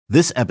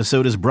This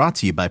episode is brought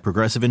to you by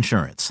Progressive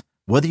Insurance.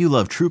 Whether you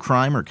love true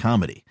crime or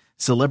comedy,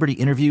 celebrity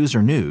interviews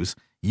or news,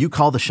 you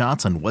call the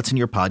shots on what's in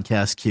your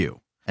podcast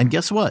queue. And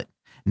guess what?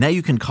 Now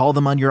you can call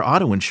them on your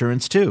auto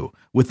insurance too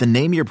with the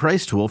Name Your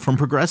Price tool from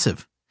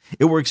Progressive.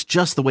 It works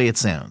just the way it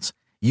sounds.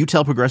 You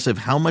tell Progressive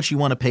how much you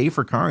want to pay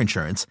for car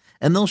insurance,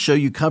 and they'll show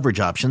you coverage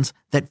options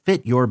that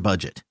fit your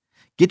budget.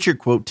 Get your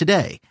quote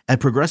today at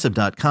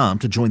Progressive.com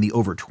to join the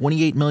over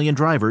 28 million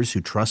drivers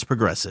who trust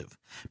Progressive.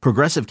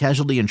 Progressive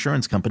Casualty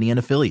Insurance Company and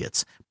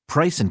Affiliates.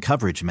 Price and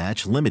coverage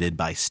match limited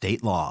by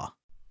state law.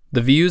 The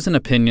views and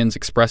opinions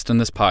expressed in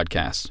this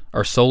podcast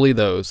are solely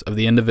those of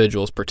the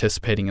individuals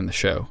participating in the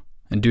show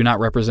and do not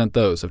represent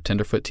those of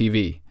Tenderfoot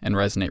TV and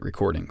Resonate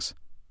Recordings.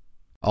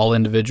 All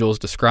individuals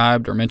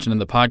described or mentioned in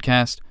the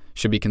podcast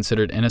should be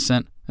considered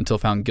innocent until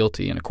found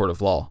guilty in a court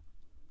of law.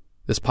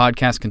 This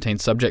podcast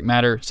contains subject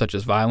matter such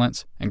as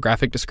violence and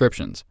graphic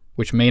descriptions,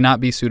 which may not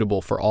be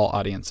suitable for all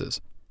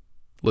audiences.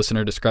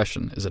 Listener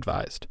discretion is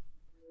advised.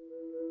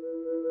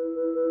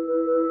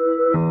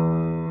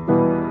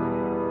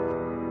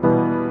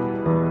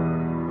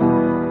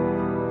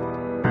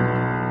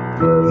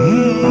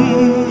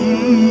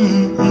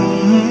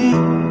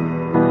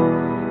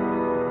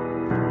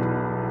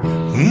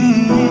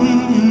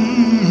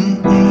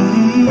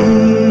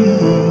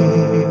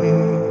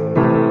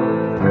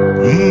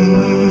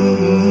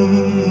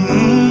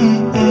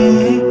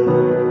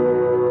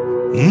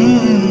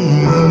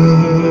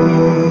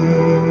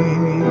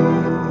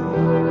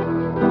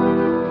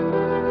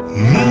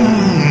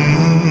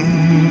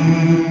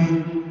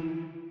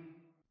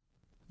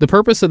 The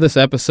purpose of this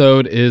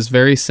episode is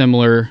very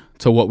similar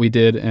to what we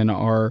did in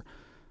our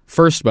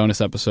first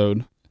bonus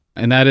episode,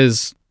 and that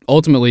is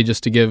ultimately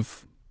just to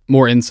give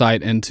more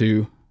insight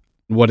into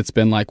what it's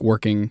been like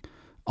working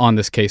on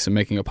this case and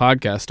making a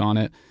podcast on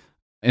it.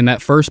 In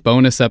that first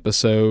bonus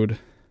episode,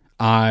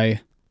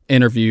 I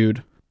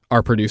interviewed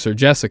our producer,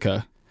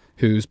 Jessica,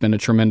 who's been a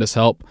tremendous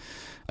help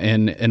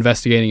in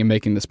investigating and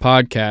making this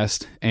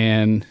podcast.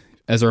 And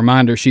as a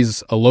reminder,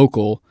 she's a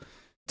local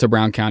to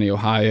Brown County,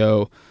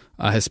 Ohio,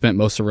 has spent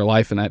most of her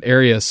life in that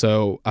area,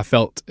 so I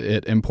felt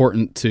it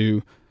important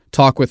to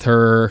talk with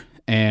her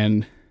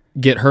and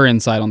get her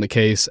insight on the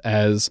case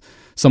as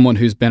someone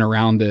who's been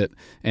around it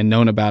and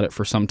known about it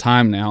for some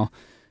time now.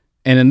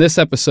 And in this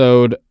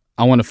episode,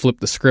 I want to flip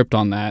the script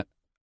on that.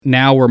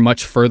 Now we're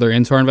much further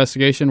into our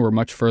investigation. We're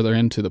much further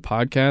into the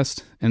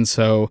podcast. And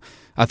so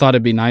I thought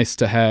it'd be nice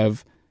to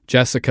have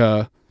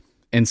Jessica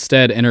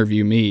instead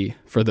interview me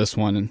for this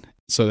one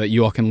so that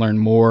you all can learn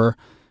more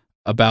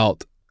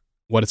about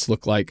what it's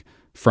looked like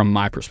from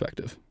my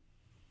perspective.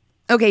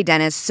 Okay,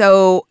 Dennis,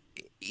 so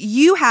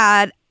you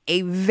had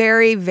a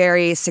very,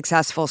 very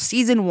successful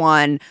season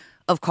 1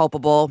 of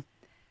Culpable.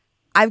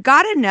 I've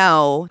got to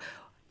know,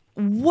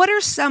 what are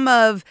some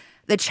of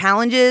the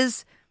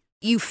challenges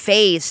you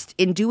faced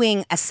in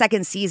doing a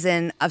second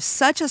season of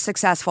such a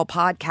successful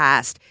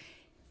podcast?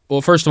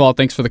 Well, first of all,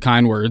 thanks for the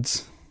kind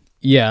words.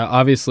 Yeah,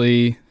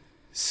 obviously,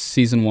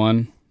 season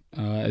 1,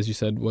 as you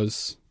said,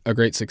 was a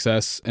great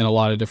success in a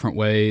lot of different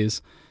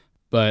ways.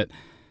 But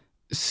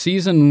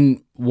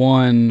season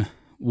 1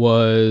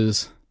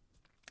 was,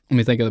 let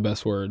me think of the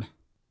best word,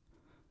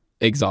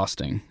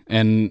 exhausting.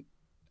 And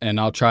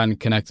I'll try and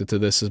connect it to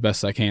this as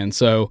best I can.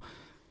 So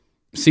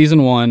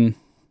season 1,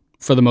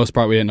 for the most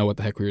part, we didn't know what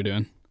the heck we were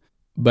doing.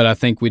 But I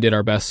think we did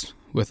our best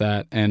with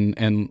that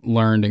and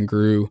learned and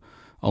grew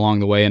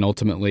along the way and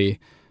ultimately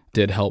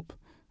did help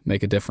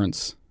make a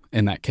difference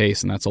in that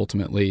case. And that's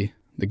ultimately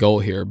the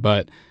goal here.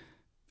 But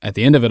at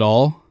the end of it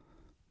all,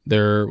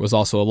 there was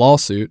also a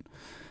lawsuit.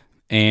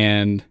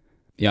 And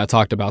yeah, I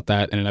talked about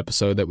that in an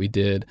episode that we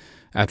did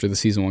after the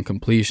season 1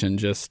 completion.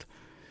 Just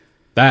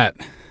that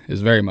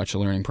is very much a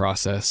learning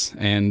process.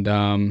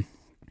 And,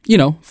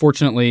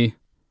 fortunately,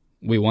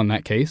 we won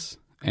that case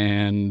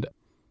and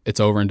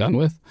it's over and done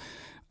with.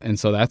 And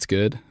so that's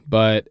good.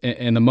 But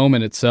in the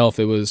moment itself,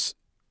 it was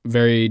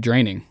very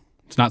draining.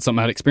 It's not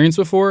something I'd experienced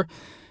before.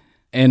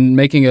 And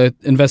making an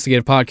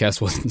investigative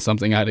podcast wasn't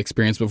something I'd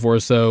experienced before.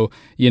 So,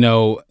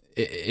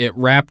 it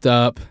wrapped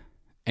up.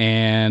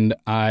 And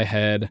I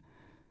had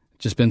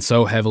just been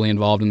so heavily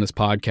involved in this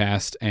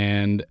podcast.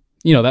 And,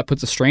 that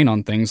puts a strain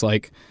on things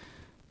like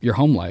your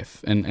home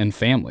life and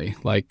family.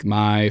 Like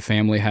my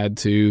family had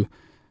to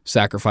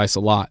sacrifice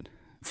a lot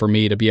for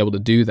me to be able to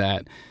do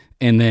that.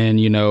 And then,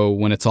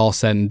 when it's all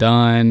said and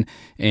done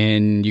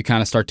and you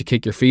kind of start to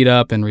kick your feet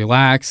up and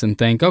relax and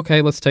think,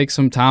 okay, let's take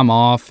some time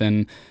off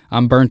and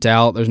I'm burnt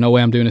out. There's no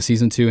way I'm doing a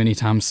season 2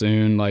 anytime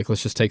soon. Like,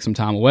 let's just take some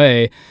time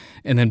away.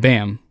 And then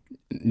bam.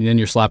 And then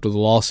you're slapped with a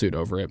lawsuit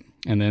over it.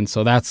 And then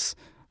so that's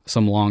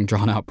some long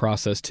drawn out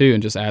process too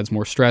and just adds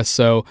more stress.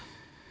 So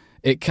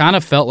it kind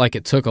of felt like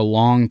it took a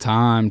long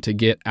time to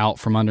get out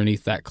from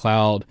underneath that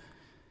cloud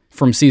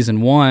from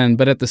season 1.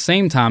 But at the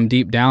same time,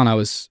 deep down, I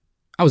was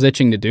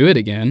itching to do it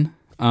again.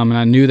 And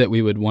I knew that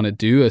we would want to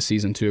do a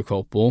season 2 of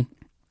Culpable.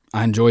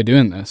 I enjoy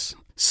doing this.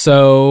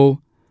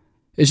 So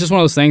it's just one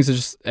of those things that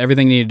just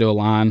everything needed to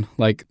align,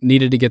 like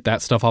needed to get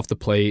that stuff off the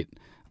plate,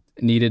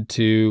 needed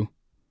to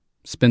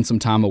spend some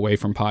time away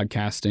from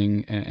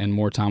podcasting and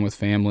more time with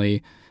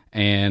family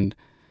and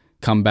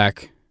come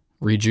back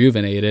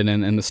rejuvenated.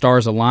 And the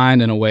stars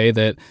aligned in a way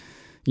that,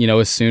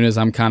 as soon as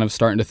I'm kind of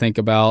starting to think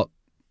about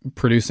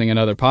producing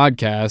another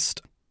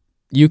podcast,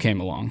 you came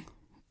along.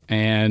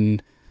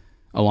 And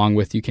along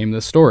with you came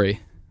this story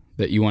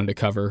that you wanted to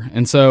cover.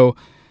 And so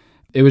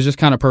it was just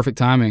kind of perfect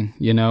timing.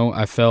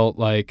 I felt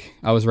like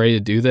I was ready to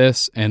do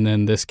this. And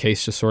then this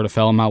case just sort of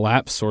fell in my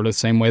lap, sort of the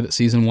same way that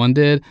season 1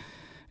 did.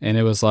 And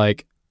it was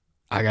like,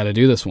 I got to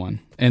do this one.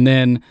 And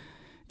then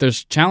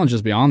there's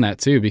challenges beyond that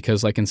too,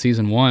 because like in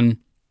season 1,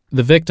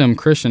 the victim,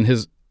 Christian,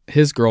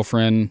 his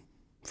girlfriend,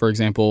 for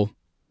example,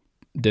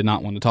 did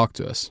not want to talk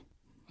to us.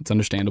 It's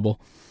understandable.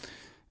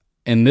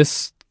 In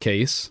this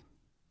case,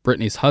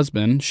 Brittany's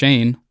husband,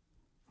 Shane,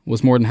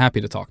 was more than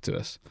happy to talk to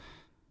us.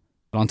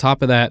 But on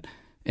top of that,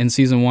 in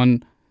season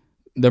 1,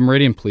 the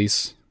Meridian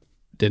police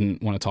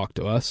didn't want to talk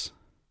to us.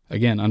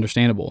 Again,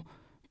 understandable.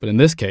 But in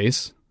this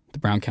case, the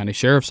Brown County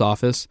Sheriff's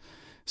Office,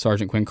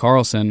 Sergeant Quinn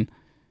Carlson,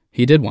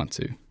 he did want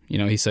to.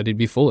 He said he'd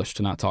be foolish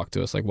to not talk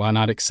to us. Like, why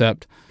not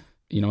accept,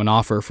 an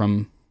offer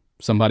from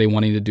somebody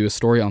wanting to do a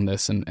story on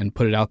this and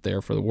put it out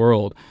there for the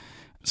world?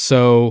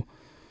 So,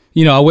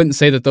 I wouldn't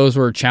say that those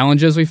were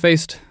challenges we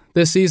faced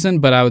this season,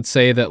 but I would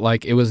say that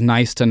like it was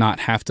nice to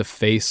not have to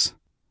face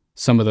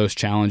some of those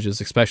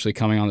challenges, especially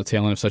coming on the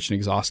tail end of such an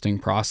exhausting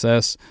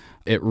process.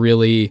 It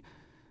really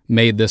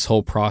made this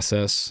whole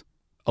process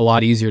a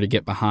lot easier to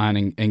get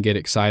behind and get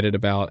excited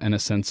about, in a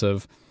sense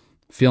of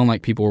feeling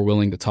like people were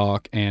willing to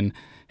talk and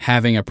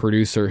having a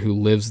producer who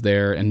lives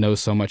there and knows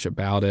so much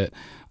about it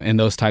and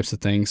those types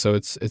of things. So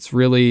it's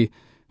really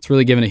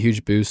given a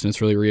huge boost, and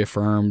it's really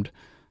reaffirmed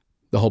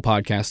the whole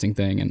podcasting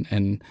thing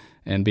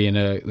and being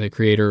the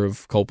creator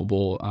of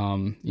Culpable.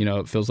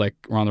 It feels like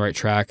we're on the right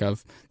track.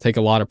 I've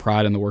taken a lot of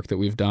pride in the work that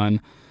we've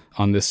done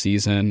on this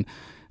season,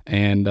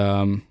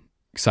 and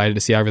excited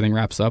to see how everything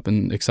wraps up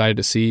and excited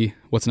to see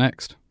what's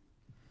next.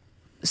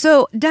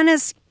 So,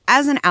 Dennis,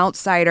 as an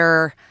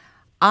outsider,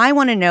 I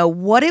want to know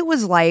what it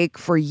was like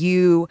for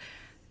you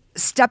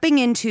stepping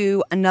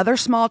into another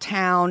small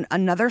town,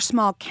 another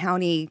small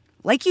county,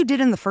 like you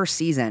did in the first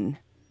season.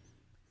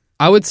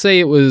 I would say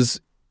it was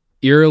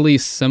eerily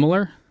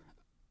similar.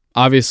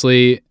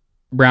 Obviously,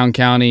 Brown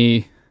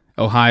County,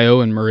 Ohio,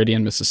 and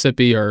Meridian,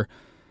 Mississippi are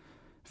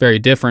very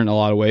different in a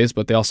lot of ways,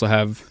 but they also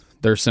have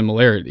their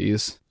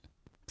similarities.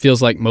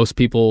 Feels like most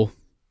people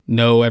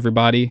know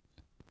everybody,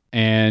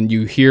 and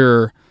you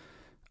hear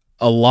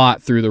a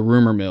lot through the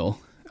rumor mill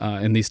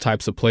in these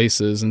types of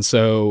places. And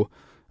so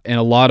in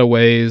a lot of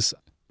ways,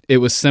 it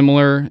was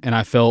similar, and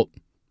I felt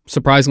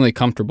surprisingly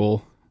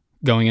comfortable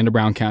going into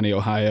Brown County,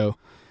 Ohio,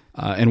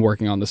 and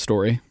working on the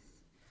story.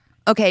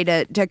 Okay,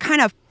 to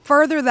kind of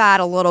further that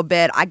a little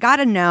bit, I got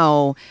to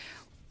know,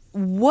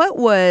 what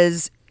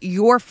was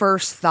your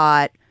first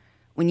thought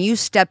when you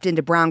stepped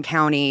into Brown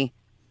County,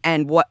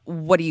 and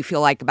what do you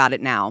feel like about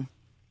it now?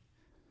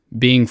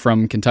 Being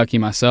from Kentucky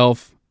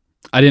myself,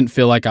 I didn't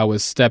feel like I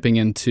was stepping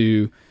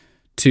into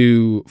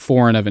too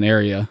foreign of an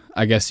area,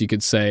 I guess you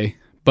could say.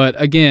 But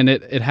again,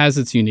 it has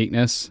its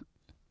uniqueness.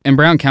 And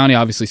Brown County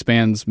obviously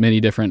spans many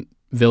different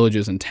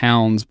villages and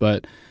towns,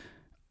 but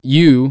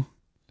you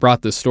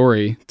brought this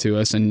story to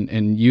us,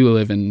 and you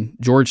live in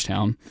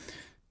Georgetown.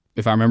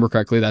 If I remember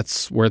correctly,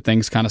 that's where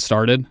things kind of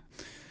started.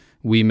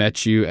 We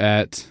met you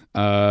at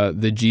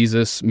the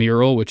Jesus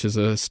mural, which is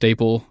a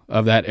staple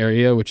of that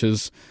area, which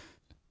is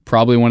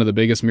probably one of the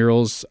biggest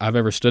murals I've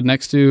ever stood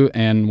next to,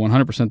 and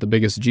 100% the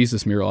biggest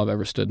Jesus mural I've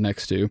ever stood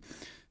next to.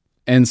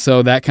 And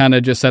so that kind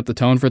of just set the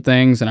tone for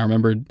things. And I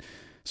remember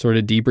sort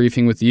of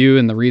debriefing with you,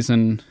 and the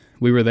reason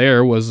we were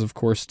there was, of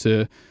course,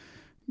 to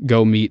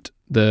go meet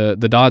the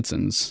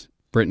Dodsons,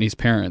 Brittany's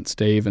parents,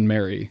 Dave and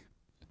Mary.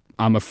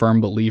 I'm a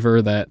firm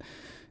believer that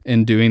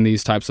in doing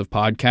these types of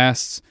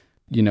podcasts,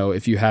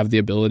 if you have the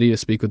ability to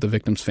speak with the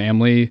victim's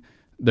family,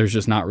 there's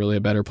just not really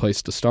a better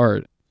place to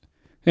start.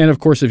 And of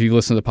course, if you've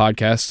listened to the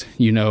podcast,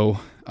 you know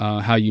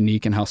how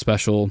unique and how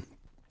special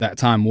that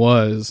time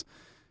was.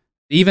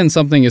 Even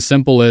something as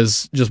simple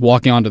as just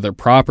walking onto their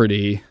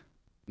property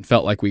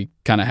felt like we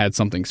kind of had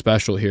something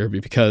special here,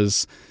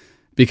 because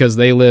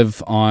they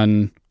live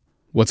on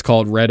what's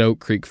called Red Oak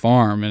Creek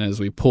Farm. And as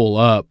we pull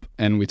up,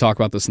 and we talk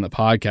about this in the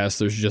podcast,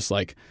 there's just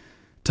like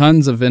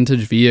tons of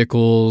vintage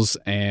vehicles,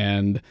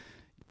 and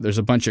there's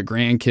a bunch of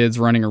grandkids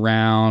running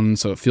around,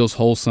 so it feels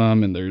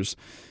wholesome. And there's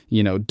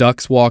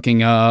ducks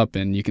walking up,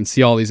 and you can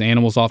see all these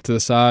animals off to the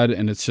side,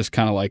 and it's just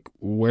kind of like,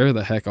 where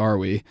the heck are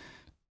we?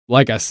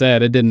 Like I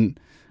said, I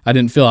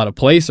didn't feel out of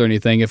place or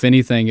anything. If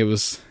anything, it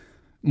was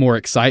more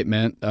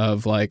excitement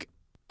of like,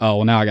 oh,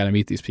 well, now I got to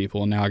meet these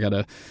people, and now I got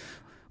to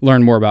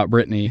learn more about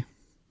Brittany.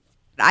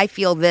 I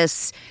feel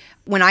this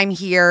when I'm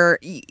here,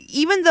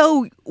 even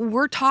though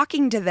we're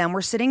talking to them,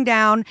 we're sitting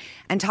down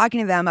and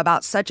talking to them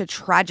about such a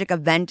tragic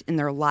event in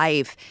their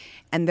life,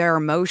 and they're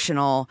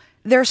emotional,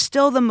 they're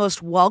still the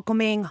most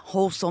welcoming,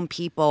 wholesome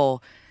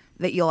people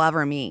that you'll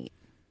ever meet.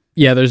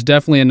 Yeah, there's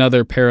definitely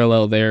another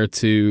parallel there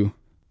to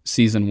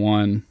season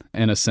 1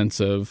 in a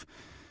sense of,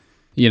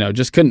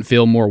 just couldn't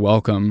feel more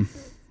welcome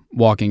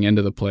walking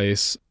into the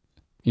place,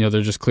 they're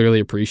just clearly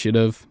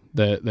appreciative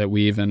that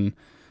we even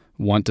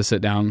want to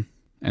sit down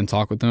and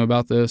talk with them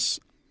about this.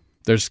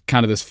 There's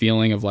kind of this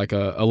feeling of like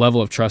a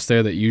level of trust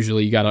there that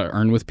usually you got to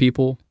earn with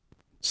people.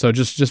 So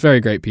just very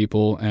great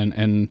people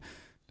and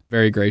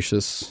very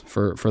gracious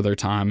for their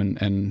time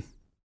and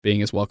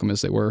being as welcome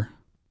as they were.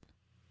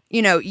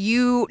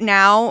 You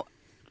now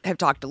have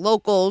talked to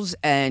locals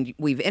and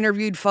we've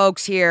interviewed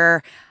folks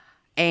here,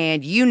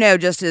 and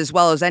just as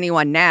well as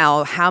anyone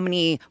now how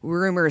many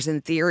rumors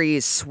and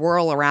theories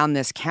swirl around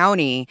this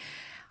county.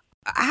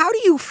 How do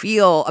you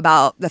feel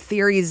about the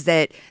theories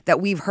that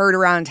we've heard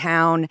around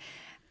town?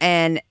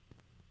 And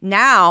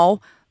now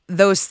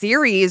those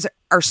theories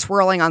are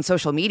swirling on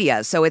social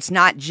media. So it's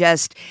not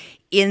just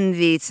in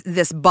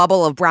this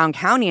bubble of Brown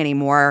County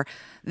anymore.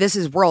 This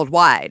is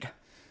worldwide.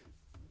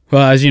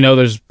 Well, as you know,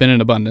 there's been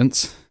an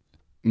abundance.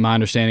 My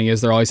understanding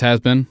is there always has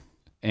been.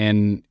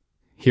 And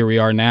here we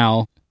are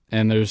now.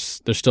 And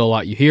there's still a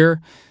lot you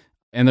hear.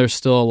 And there's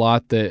still a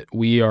lot that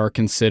we are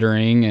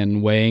considering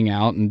and weighing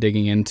out and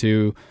digging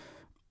into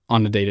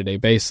on a day-to-day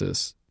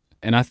basis.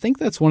 And I think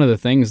that's one of the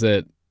things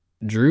that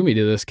drew me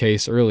to this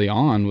case early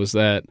on was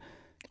that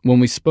when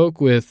we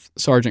spoke with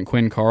Sergeant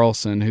Quinn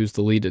Carlson, who's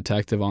the lead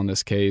detective on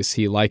this case,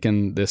 he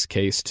likened this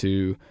case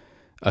to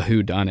a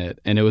whodunit.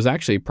 And it was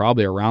actually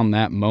probably around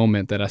that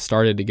moment that I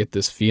started to get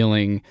this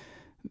feeling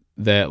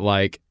that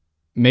like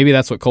maybe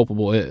that's what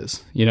culpable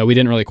is. We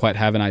didn't really quite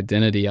have an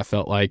identity. I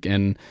felt like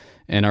in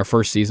our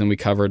first season we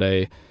covered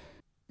a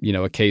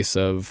case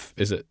of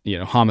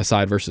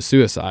homicide versus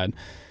suicide.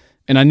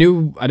 And I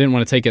knew I didn't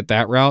want to take it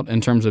that route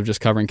in terms of just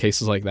covering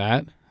cases like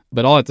that.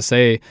 But all I have to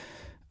say,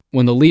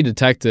 when the lead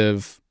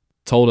detective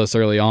told us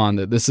early on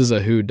that this is a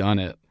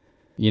whodunit,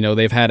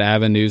 they've had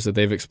avenues that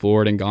they've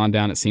explored and gone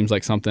down. It seems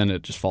like something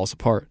that just falls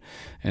apart.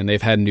 And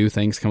they've had new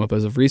things come up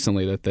as of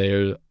recently that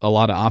there's a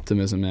lot of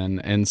optimism in.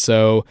 And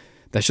so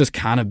that's just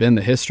kind of been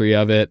the history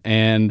of it.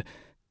 And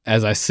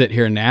as I sit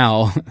here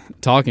now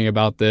talking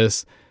about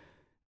this,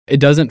 it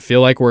doesn't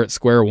feel like we're at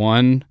square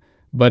one.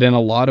 But in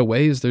a lot of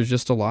ways, there's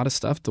just a lot of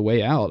stuff to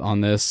weigh out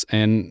on this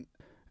and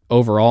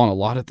overall, and a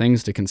lot of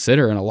things to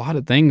consider and a lot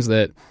of things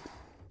that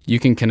you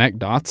can connect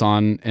dots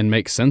on and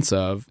make sense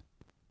of.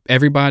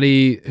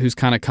 Everybody who's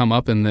kind of come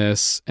up in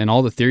this and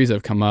all the theories that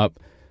have come up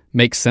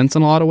makes sense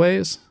in a lot of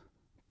ways,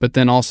 but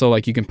then also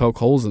like you can poke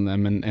holes in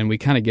them. And we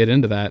kind of get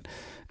into that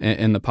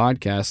in the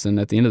podcast. And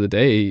at the end of the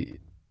day,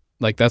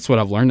 like that's what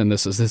I've learned in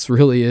this is this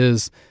really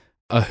is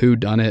a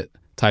whodunit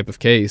type of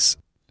case.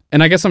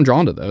 And I guess I'm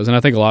drawn to those. And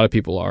I think a lot of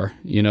people are,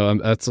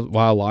 that's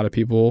why a lot of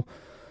people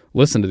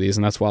listen to these.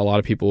 And that's why a lot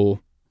of people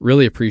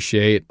really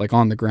appreciate like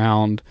on the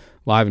ground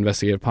live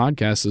investigative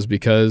podcasts is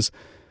because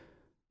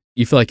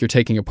you feel like you're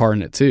taking a part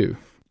in it too.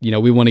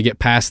 We want to get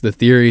past the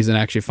theories and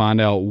actually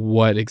find out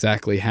what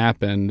exactly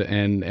happened.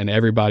 And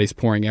everybody's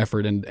pouring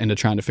effort into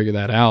trying to figure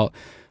that out.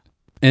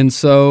 And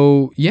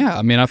so, yeah,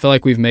 I mean, I feel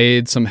like we've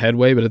made some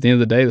headway, but at the end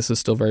of the day, this is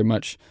still very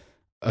much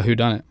a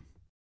whodunit.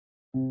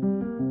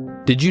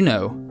 Did you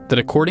know that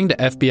according to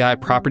FBI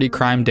property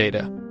crime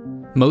data,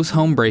 most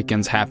home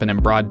break-ins happen in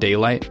broad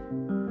daylight?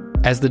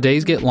 As the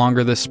days get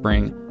longer this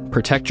spring,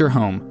 protect your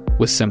home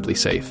with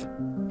SimpliSafe.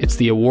 It's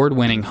the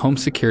award-winning home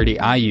security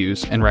I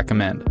use and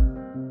recommend.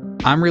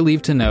 I'm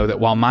relieved to know that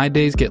while my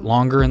days get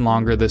longer and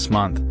longer this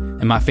month,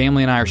 and my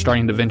family and I are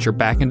starting to venture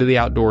back into the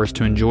outdoors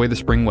to enjoy the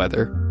spring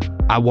weather,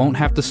 I won't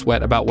have to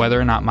sweat about whether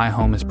or not my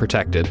home is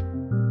protected.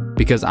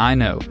 Because I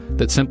know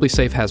that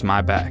SimpliSafe has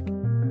my back.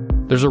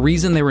 There's a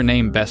reason they were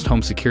named Best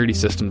Home Security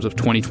Systems of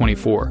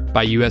 2024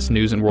 by U.S.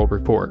 News & World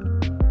Report,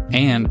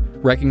 and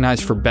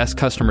recognized for Best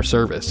Customer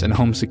Service and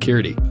Home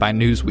Security by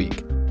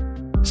Newsweek.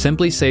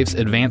 SimpliSafe's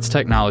advanced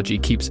technology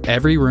keeps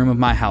every room of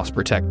my house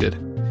protected,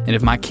 and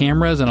if my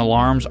cameras and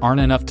alarms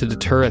aren't enough to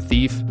deter a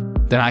thief,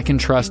 then I can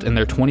trust in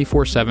their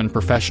 24/7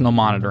 professional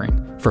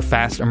monitoring for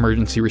fast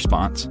emergency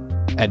response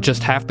at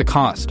just half the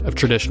cost of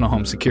traditional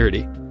home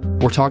security.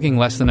 We're talking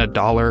less than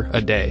 $1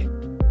 a day.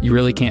 You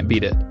really can't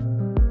beat it.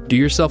 Do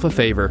yourself a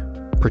favor,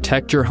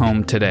 protect your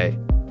home today.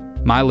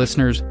 My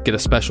listeners get a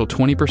special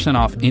 20%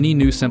 off any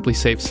new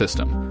SimpliSafe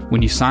system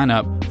when you sign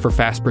up for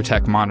Fast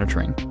Protect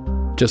monitoring.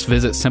 Just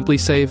visit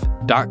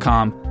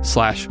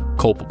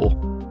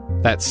simplisafe.com/culpable.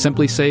 That's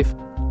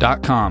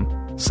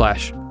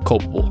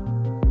simplisafe.com/culpable.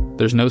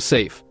 There's no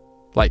safe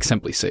like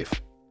SimpliSafe.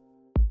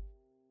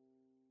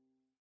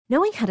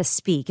 Knowing how to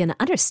speak and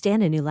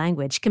understand a new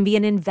language can be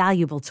an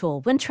invaluable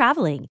tool when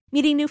traveling,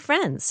 meeting new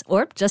friends,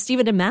 or just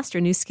even to master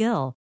a new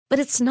skill. But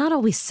it's not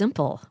always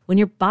simple when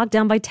you're bogged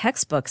down by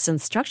textbooks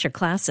and structured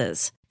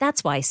classes.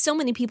 That's why so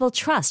many people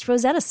trust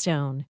Rosetta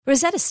Stone.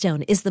 Rosetta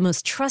Stone is the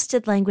most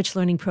trusted language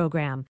learning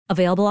program,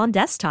 available on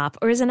desktop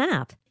or as an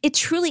app. It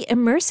truly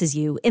immerses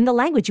you in the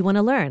language you want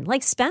to learn,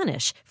 like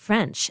Spanish,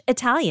 French,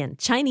 Italian,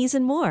 Chinese,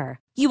 and more.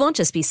 You won't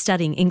just be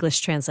studying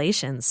English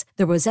translations.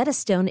 The Rosetta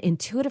Stone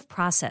intuitive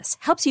process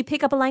helps you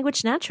pick up a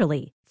language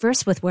naturally,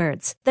 first with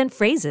words, then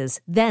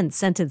phrases, then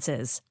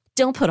sentences.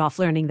 Don't put off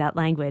learning that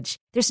language.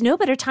 There's no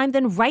better time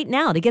than right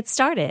now to get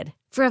started.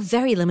 For a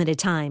very limited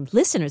time,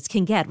 listeners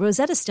can get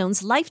Rosetta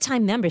Stone's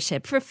lifetime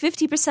membership for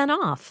 50%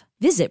 off.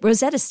 Visit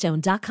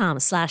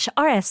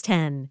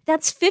rosettastone.com/rs10.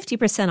 That's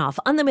 50% off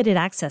unlimited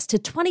access to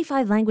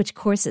 25 language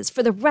courses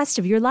for the rest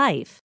of your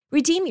life.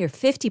 Redeem your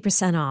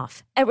 50%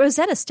 off at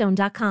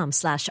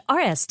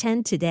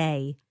rosettastone.com/rs10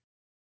 today.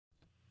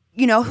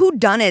 You know,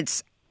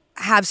 whodunits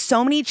have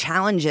so many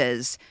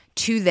challenges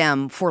to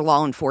them for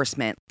law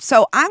enforcement.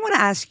 So I want to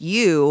ask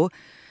you,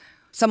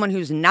 someone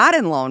who's not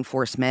in law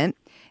enforcement,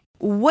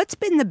 what's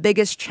been the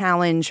biggest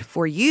challenge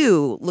for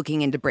you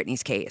looking into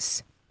Brittany's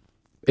case?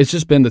 It's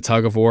just been the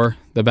tug of war,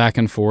 the back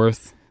and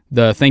forth,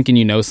 the thinking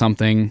you know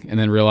something and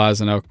then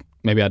realizing, oh,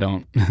 maybe I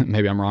don't.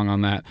 Maybe I'm wrong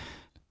on that.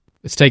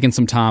 It's taken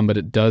some time, but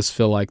it does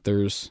feel like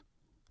there's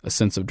a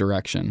sense of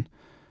direction.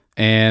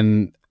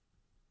 And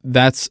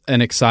that's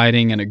an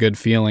exciting and a good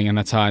feeling, and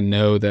that's how I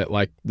know that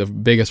like the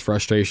biggest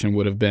frustration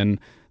would have been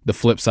the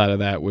flip side of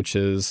that, which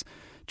is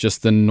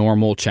just the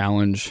normal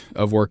challenge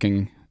of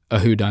working a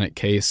whodunit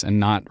case and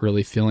not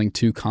really feeling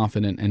too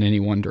confident in any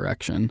one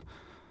direction.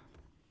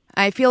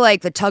 I feel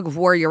like the tug of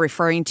war you're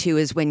referring to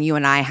is when you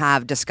and I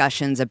have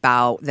discussions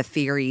about the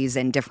theories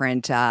and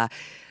different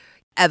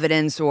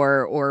evidence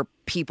or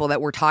people that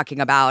we're talking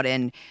about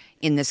in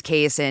this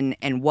case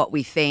and what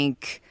we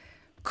think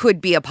could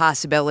be a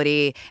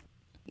possibility.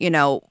 You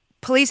know,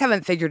 police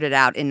haven't figured it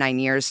out in 9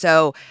 years.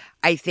 So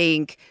I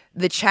think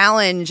the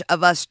challenge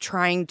of us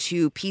trying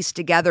to piece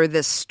together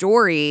this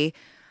story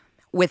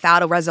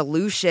without a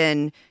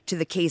resolution to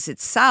the case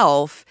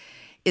itself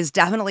is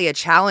definitely a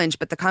challenge.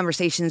 But the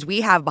conversations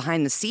we have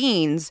behind the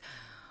scenes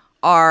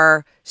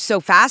are so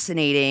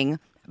fascinating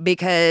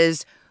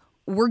because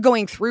we're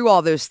going through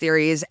all those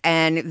theories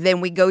and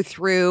then we go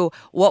through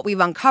what we've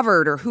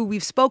uncovered or who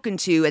we've spoken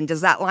to and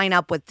does that line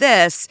up with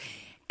this?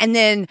 And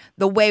then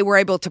the way we're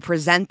able to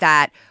present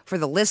that for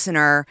the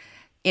listener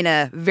in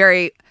a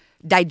very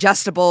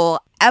digestible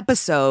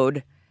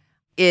episode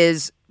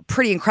is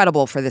pretty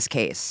incredible for this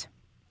case.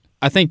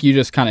 I think you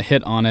just kind of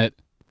hit on it.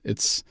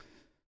 It's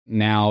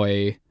now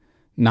a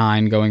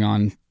 9 going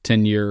on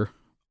 10-year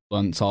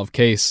unsolved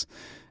case.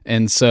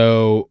 And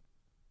so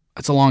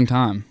it's a long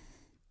time.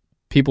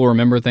 People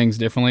remember things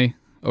differently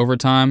over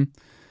time.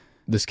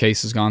 This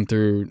case has gone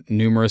through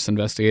numerous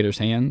investigators'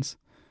 hands.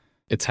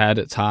 It's had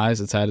its highs,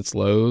 it's had its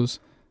lows.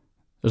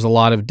 There's a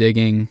lot of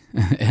digging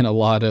and a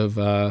lot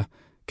of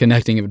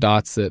connecting of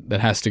dots that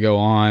has to go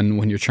on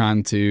when you're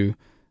trying to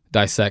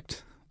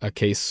dissect a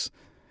case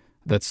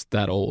that's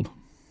that old.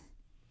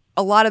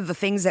 A lot of the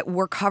things that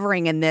we're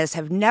covering in this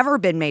have never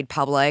been made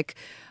public.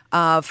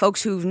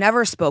 Folks who've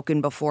never spoken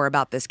before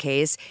about this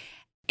case.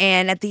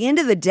 And at the end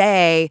of the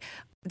day,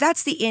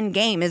 that's the end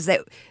game, is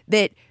that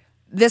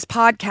this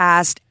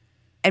podcast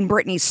and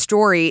Brittany's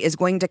story is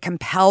going to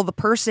compel the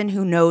person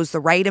who knows the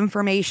right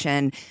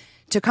information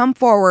to come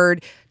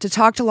forward to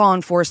talk to law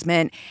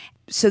enforcement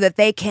so that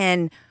they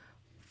can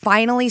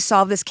finally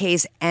solve this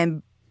case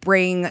and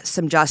bring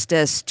some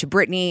justice to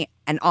Brittany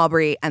and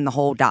Aubrey and the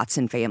whole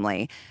Dotson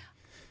family.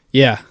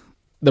 Yeah.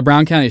 The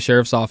Brown County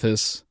Sheriff's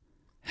Office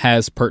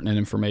has pertinent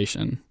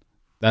information.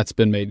 That's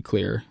been made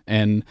clear.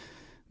 And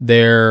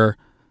they're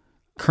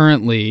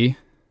currently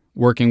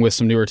working with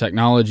some newer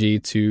technology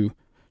to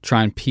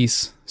try and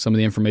piece some of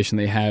the information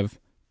they have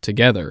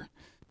together.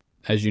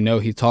 As you know,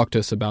 he talked to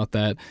us about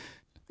that,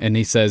 and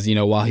he says, you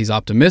know, while he's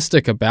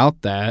optimistic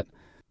about that,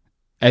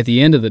 at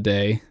the end of the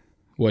day,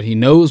 what he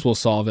knows will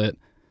solve it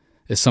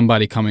is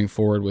somebody coming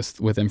forward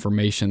with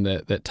information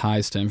that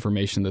ties to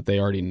information that they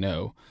already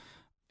know.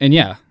 And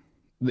yeah,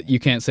 you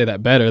can't say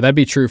that better. That'd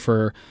be true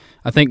for,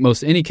 I think,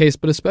 most any case,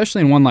 but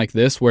especially in one like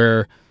this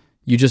where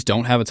you just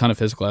don't have a ton of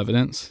physical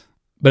evidence.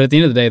 But at the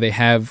end of the day, they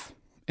have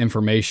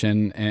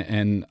information,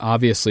 and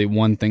obviously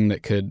one thing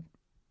that could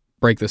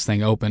break this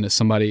thing open is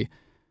somebody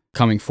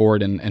coming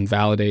forward and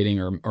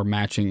validating or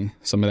matching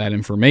some of that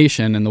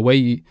information. And the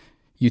way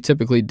you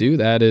typically do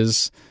that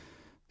is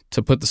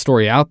to put the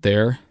story out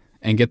there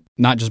and get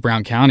not just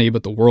Brown County,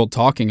 but the world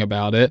talking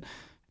about it,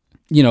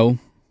 you know,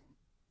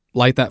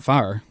 light that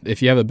fire.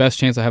 If you have the best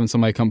chance of having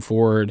somebody come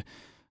forward,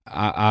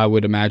 I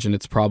would imagine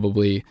it's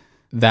probably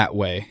that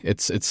way.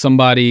 It's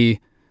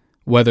somebody,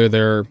 whether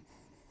they're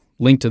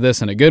linked to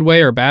this in a good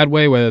way or a bad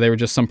way, whether they were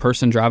just some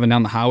person driving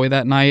down the highway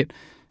that night,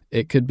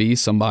 it could be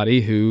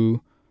somebody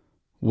who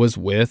was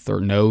with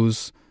or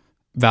knows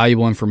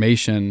valuable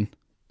information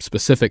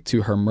specific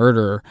to her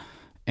murder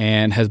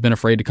and has been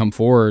afraid to come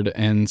forward.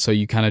 And so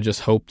you kind of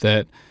just hope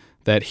that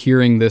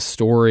hearing this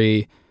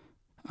story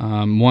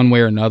one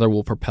way or another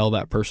will propel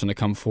that person to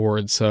come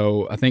forward.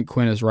 So I think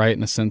Quinn is right in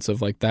the sense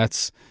of like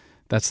that's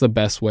the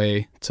best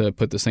way to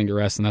put this thing to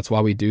rest, and that's why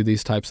we do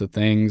these types of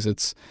things.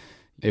 It's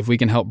if we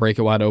can help break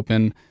it wide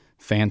open,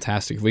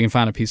 fantastic. If we can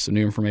find a piece of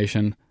new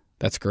information,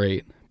 that's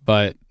great.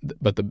 But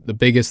the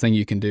biggest thing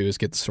you can do is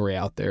get the story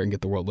out there and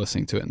get the world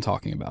listening to it and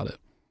talking about it.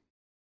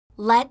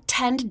 Let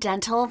Tend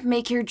Dental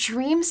make your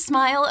dream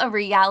smile a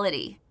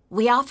reality.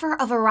 We offer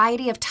a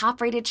variety of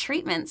top-rated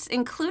treatments,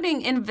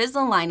 including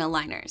Invisalign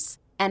aligners.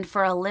 And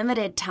for a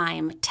limited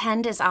time,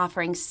 Tend is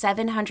offering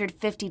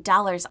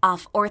 $750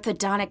 off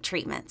orthodontic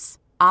treatments.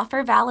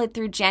 Offer valid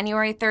through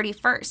January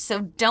 31st,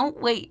 so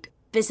don't wait.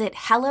 Visit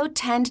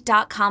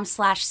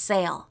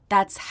hellotend.com/sale.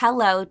 That's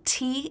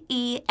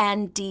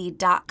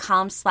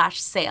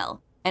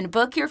hellotend.com/sale. And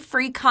book your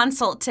free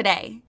consult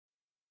today.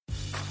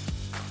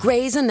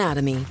 Grey's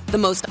Anatomy, the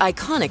most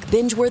iconic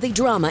binge-worthy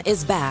drama,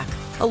 is back,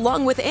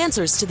 along with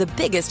answers to the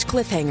biggest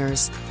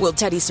cliffhangers. Will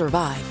Teddy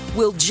survive?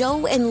 Will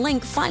Joe and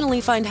Link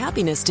finally find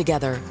happiness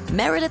together?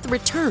 Meredith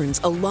returns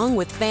along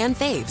with fan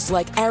faves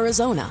like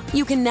Arizona.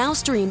 You can now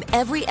stream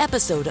every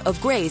episode of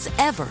Grey's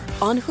ever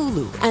on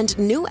Hulu, and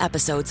new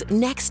episodes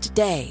next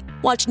day.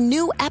 Watch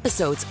new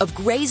episodes of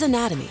Grey's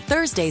Anatomy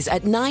Thursdays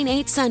at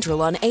 9/8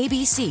 Central on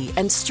ABC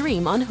and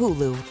stream on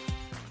Hulu.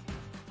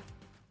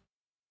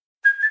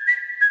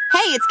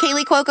 Hey, it's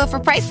Kaylee Cuoco for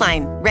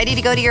Priceline. Ready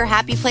to go to your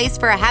happy place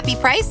for a happy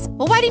price?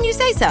 Well, why didn't you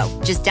say so?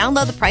 Just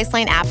download the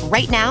Priceline app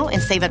right now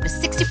and save up to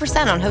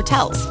 60% on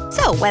hotels.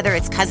 So whether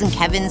it's Cousin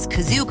Kevin's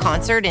Kazoo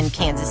Concert in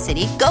Kansas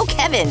City, go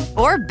Kevin,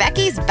 or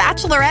Becky's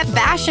Bachelorette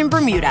Bash in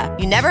Bermuda,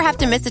 you never have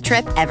to miss a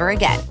trip ever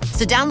again.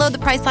 So download the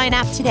Priceline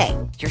app today.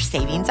 Your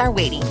savings are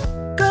waiting.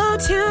 Go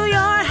to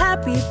your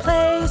happy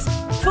place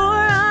for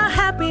a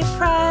happy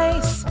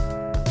price.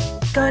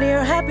 Go to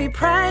your happy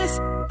price,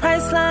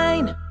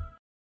 Priceline.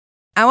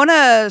 I want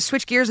to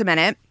switch gears a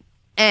minute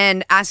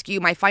and ask you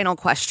my final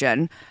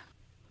question.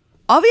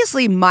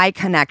 Obviously, my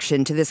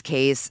connection to this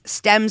case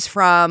stems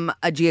from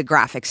a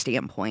geographic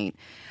standpoint,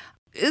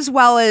 as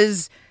well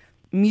as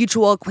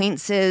mutual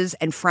acquaintances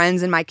and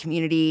friends in my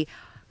community,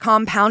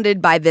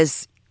 compounded by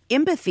this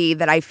empathy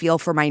that I feel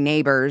for my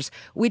neighbors,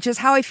 which is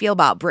how I feel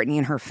about Brittany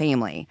and her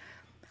family.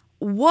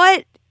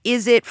 What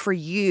is it for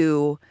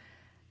you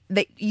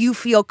that you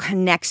feel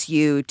connects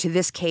you to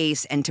this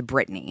case and to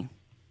Brittany?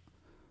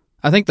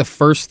 I think the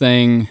first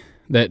thing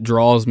that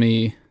draws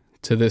me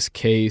to this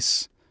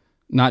case,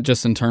 not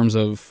just in terms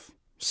of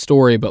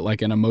story, but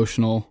like an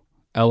emotional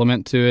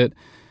element to it,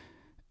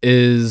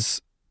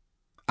 is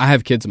I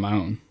have kids of my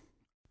own.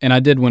 And I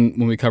did when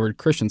we covered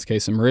Christian's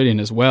case in Meridian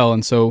as well.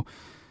 And so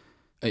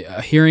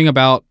hearing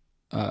about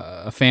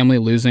a family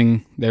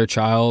losing their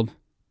child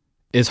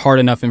is hard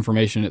enough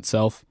information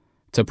itself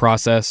to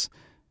process.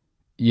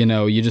 You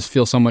know, you just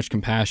feel so much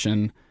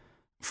compassion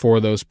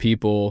for those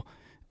people.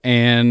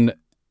 And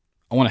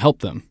I want to help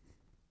them,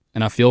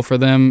 and I feel for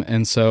them.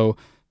 And so,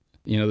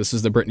 you know, this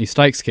is the Brittany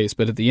Stykes case,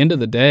 but at the end of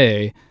the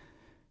day,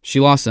 she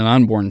lost an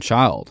unborn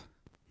child.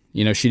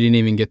 You know, she didn't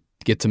even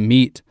get to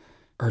meet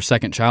her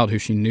second child, who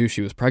she knew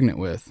she was pregnant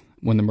with,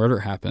 when the murder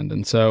happened.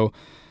 And so,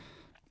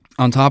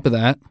 on top of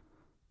that,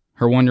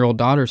 her 1-year-old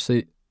daughter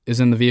is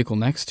in the vehicle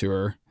next to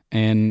her,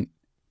 and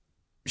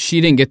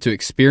she didn't get to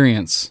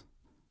experience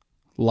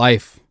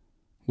life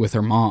with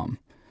her mom,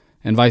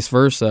 and vice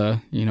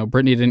versa. You know,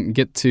 Brittany didn't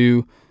get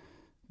to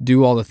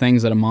do all the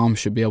things that a mom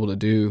should be able to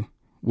do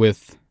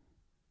with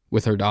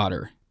her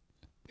daughter.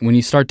 When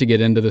you start to get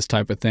into this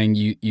type of thing,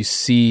 you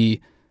see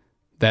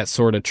that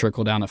sort of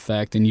trickle-down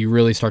effect, and you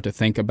really start to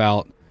think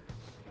about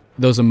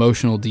those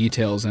emotional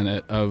details in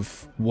it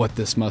of what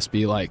this must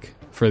be like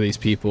for these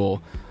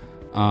people.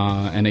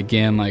 And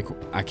again, like,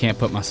 I can't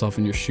put myself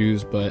in your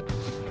shoes, but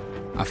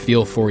I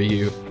feel for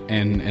you,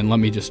 and let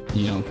me just,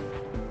 you know,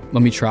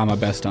 let me try my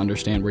best to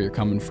understand where you're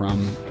coming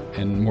from,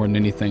 and more than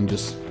anything,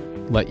 just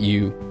let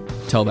you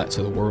tell that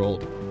to the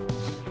world.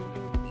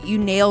 You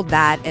nailed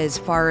that as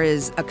far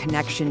as a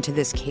connection to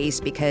this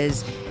case,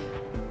 because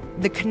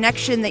the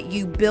connection that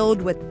you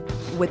build with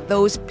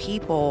those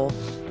people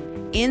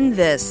in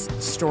this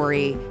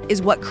story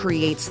is what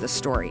creates the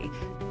story.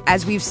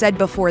 As we've said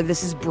before,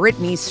 this is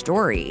Brittany's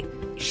story.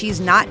 She's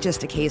not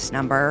just a case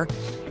number.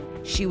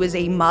 She was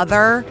a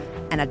mother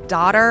and a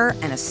daughter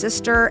and a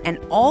sister and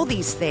all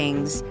these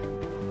things,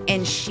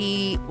 and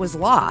she was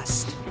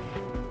lost.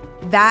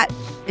 That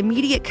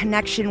immediate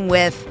connection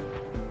with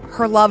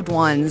her loved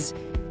ones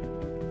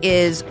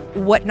is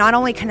what not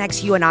only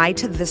connects you and I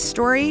to this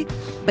story,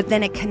 but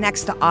then it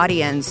connects the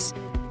audience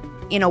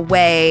in a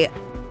way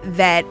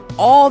that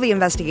all the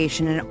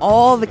investigation and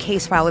all the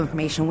case file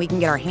information we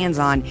can get our hands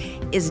on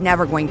is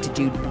never going to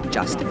do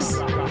justice.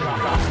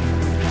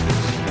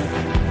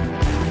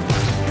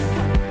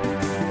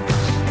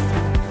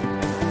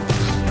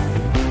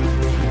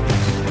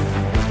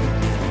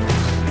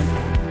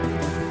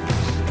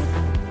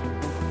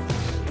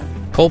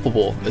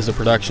 Culpable is a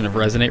production of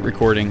Resonate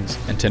Recordings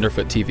and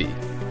Tenderfoot TV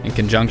in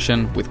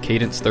conjunction with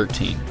Cadence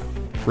 13,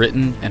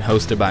 written and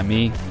hosted by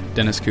me,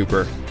 Dennis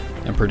Cooper,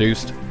 and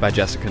produced by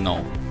Jessica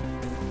Knoll.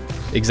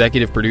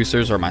 Executive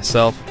producers are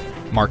myself,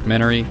 Mark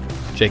Menery,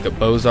 Jacob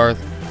Bozarth,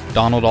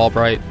 Donald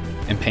Albright,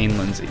 and Payne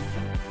Lindsay.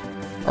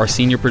 Our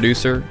senior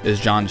producer is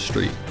John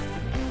Street.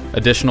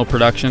 Additional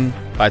production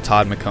by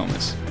Todd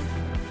McComas.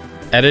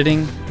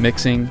 Editing,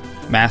 mixing,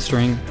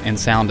 mastering, and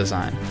sound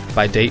design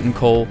by Dayton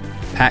Cole,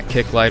 Pat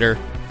Kicklighter,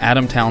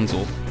 Adam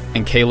Townsell,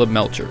 and Caleb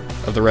Melcher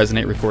of the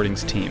Resonate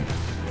Recordings team.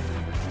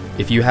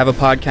 If you have a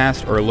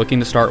podcast or are looking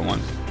to start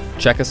one,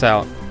 check us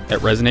out at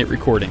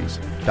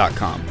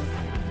resonaterecordings.com.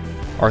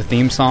 Our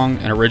theme song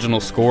and original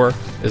score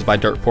is by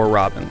Dirt Poor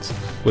Robins,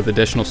 with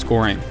additional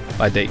scoring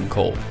by Dayton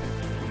Cole.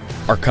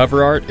 Our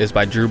cover art is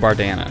by Drew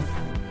Bardana.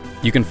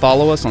 You can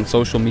follow us on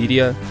social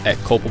media at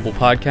Culpable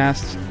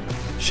Podcasts.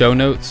 Show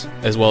notes,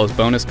 as well as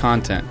bonus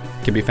content,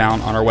 can be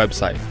found on our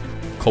website,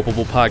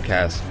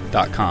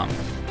 culpablepodcast.com.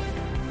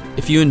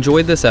 If you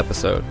enjoyed this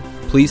episode,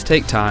 please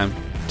take time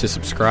to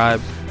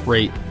subscribe,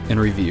 rate, and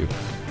review.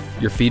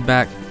 Your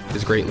feedback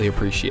is greatly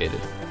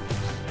appreciated.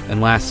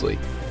 And lastly,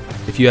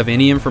 if you have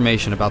any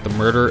information about the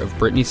murder of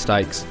Brittany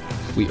Stykes,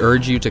 we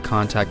urge you to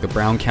contact the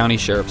Brown County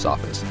Sheriff's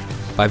Office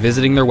by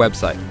visiting their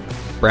website,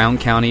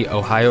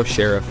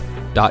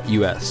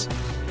 browncountyOhioSheriff.us,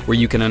 where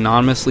you can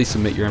anonymously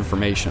submit your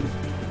information.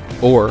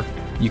 Or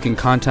you can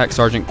contact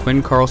Sergeant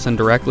Quinn Carlson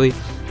directly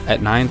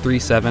at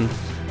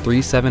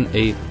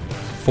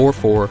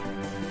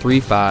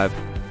 937-378-4435,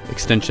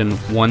 extension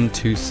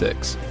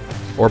 126,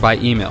 or by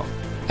email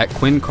at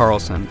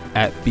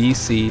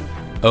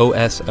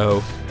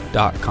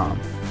quinncarlson@bcoso.com.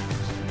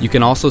 You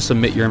can also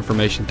submit your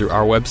information through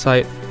our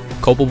website,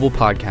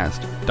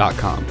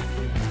 culpablepodcast.com.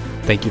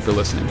 Thank you for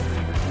listening.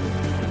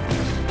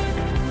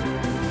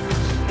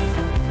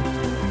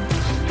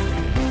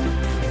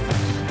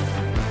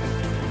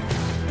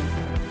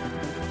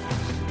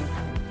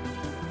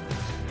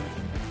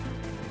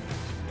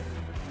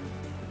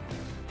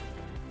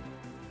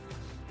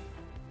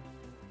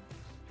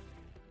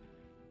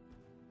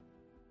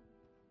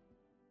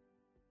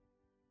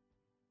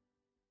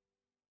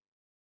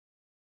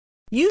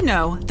 You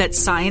know that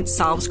science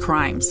solves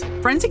crimes.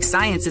 Forensic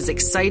science is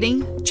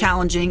exciting,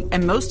 challenging,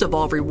 and most of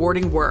all,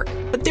 rewarding work.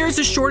 But there is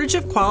a shortage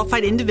of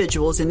qualified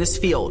individuals in this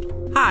field.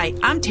 Hi,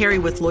 I'm Terry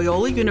with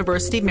Loyola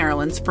University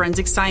Maryland's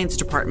Forensic Science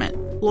Department.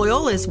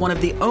 Loyola is one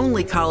of the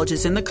only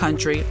colleges in the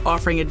country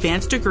offering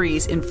advanced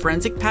degrees in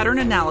forensic pattern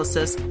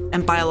analysis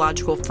and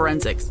biological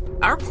forensics.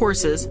 Our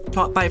courses,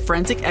 taught by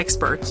forensic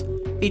experts,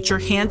 feature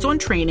hands-on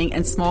training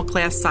and small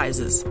class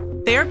sizes.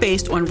 They are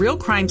based on real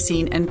crime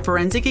scene and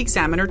forensic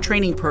examiner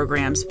training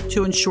programs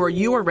to ensure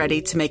you are ready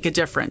to make a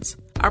difference.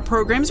 Our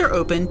programs are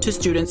open to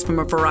students from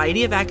a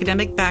variety of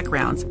academic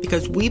backgrounds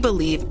because we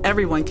believe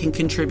everyone can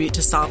contribute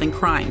to solving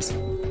crimes.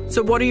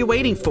 So what are you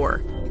waiting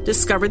for?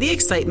 Discover the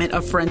excitement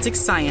of forensic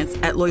science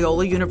at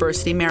Loyola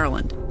University,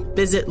 Maryland.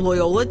 Visit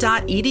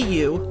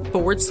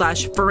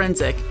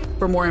loyola.edu/forensic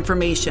for more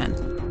information.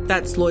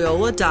 That's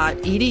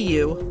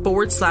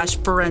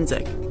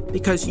loyola.edu/forensic,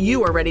 because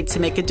you are ready to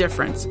make a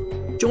difference.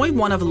 Join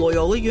one of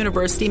Loyola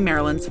University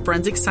Maryland's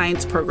forensic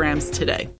science programs today.